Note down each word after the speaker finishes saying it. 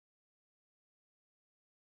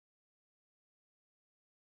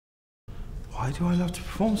Why do I love to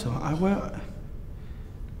perform so much?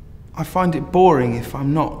 I find it boring if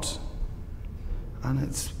I'm not. And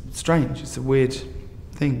it's strange, it's a weird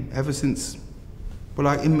thing. Ever since, well,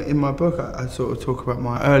 like in my book, I sort of talk about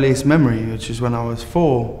my earliest memory, which is when I was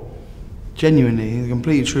 4. Genuinely,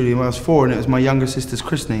 completely, truly, when I was 4, and it was my younger sister's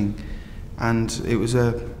christening. And it was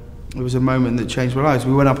a moment that changed my life.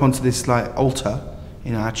 We went up onto this like altar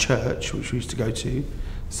in our church, which we used to go to,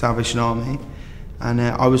 Salvation Army. And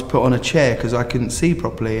I was put on a chair because I couldn't see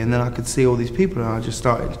properly, and then I could see all these people, and I just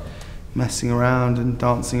started messing around and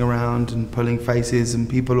dancing around and pulling faces, and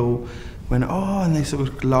people all went, oh, and they sort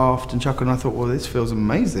of laughed and chuckled, and I thought, well, this feels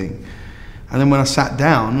amazing. And then when I sat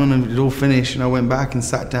down, when it all finished and I went back and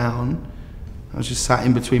sat down, I was just sat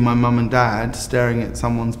in between my mum and dad staring at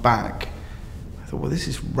someone's back. I thought, well, this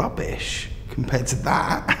is rubbish compared to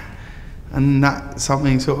that. And that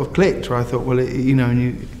something sort of clicked where I thought, well, you know,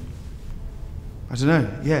 I don't know,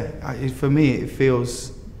 yeah, for me it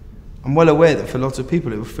feels, I'm well aware that for lots of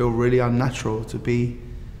people it would feel really unnatural to be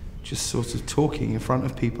just sort of talking in front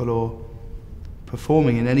of people or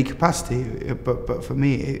performing in any capacity, but for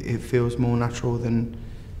me it feels more natural than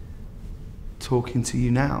talking to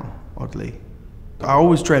you now, oddly. I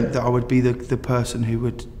always dreamt that I would be the person who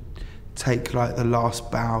would take like the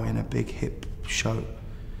last bow in a big hip show,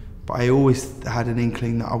 but I always had an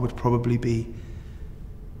inkling that I would probably be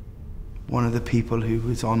one of the people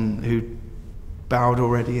who bowed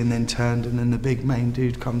already and then turned, and then the big main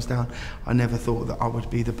dude comes down. I never thought that I would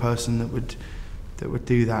be the person that would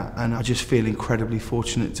do that, and I just feel incredibly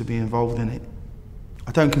fortunate to be involved in it.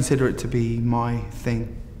 I don't consider it to be my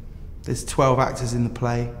thing. There's 12 actors in the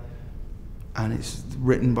play, and it's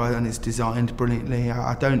written by and it's designed brilliantly.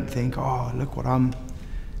 I don't think, oh, look what I'm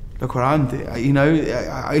doing. You know,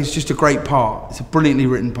 it's just a great part. It's a brilliantly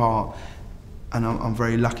written part. And I'm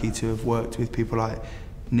very lucky to have worked with people like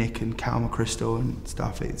Nick and Cal McChrystal and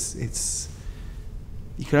stuff. It's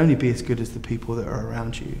you can only be as good as the people that are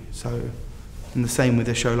around you. So, and the same with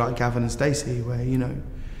a show like Gavin and Stacey, where, you know,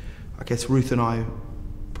 I guess Ruth and I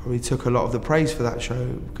probably took a lot of the praise for that show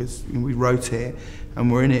because we wrote it and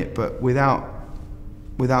we're in it, but without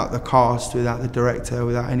the cast, without the director,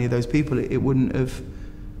 without any of those people, it wouldn't have.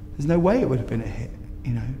 There's no way it would have been a hit,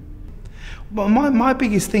 you know. But my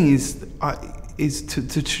biggest thing is to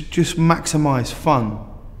just maximise fun,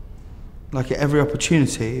 like at every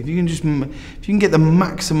opportunity. If you can get the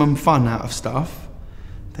maximum fun out of stuff,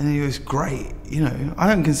 then it was great. You know, I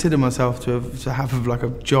don't consider myself to have like a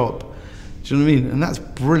job. Do you know what I mean? And that's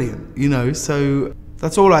brilliant. You know, so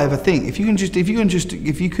that's all I ever think. If you can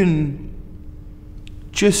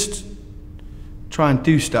just try and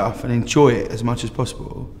do stuff and enjoy it as much as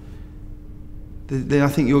possible, then I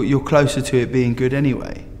think you're closer to it being good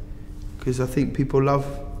anyway. Because I think people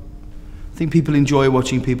enjoy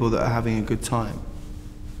watching people that are having a good time.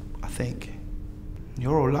 I think.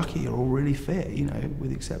 You're all lucky, you're all really fit, you know,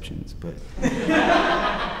 with exceptions, but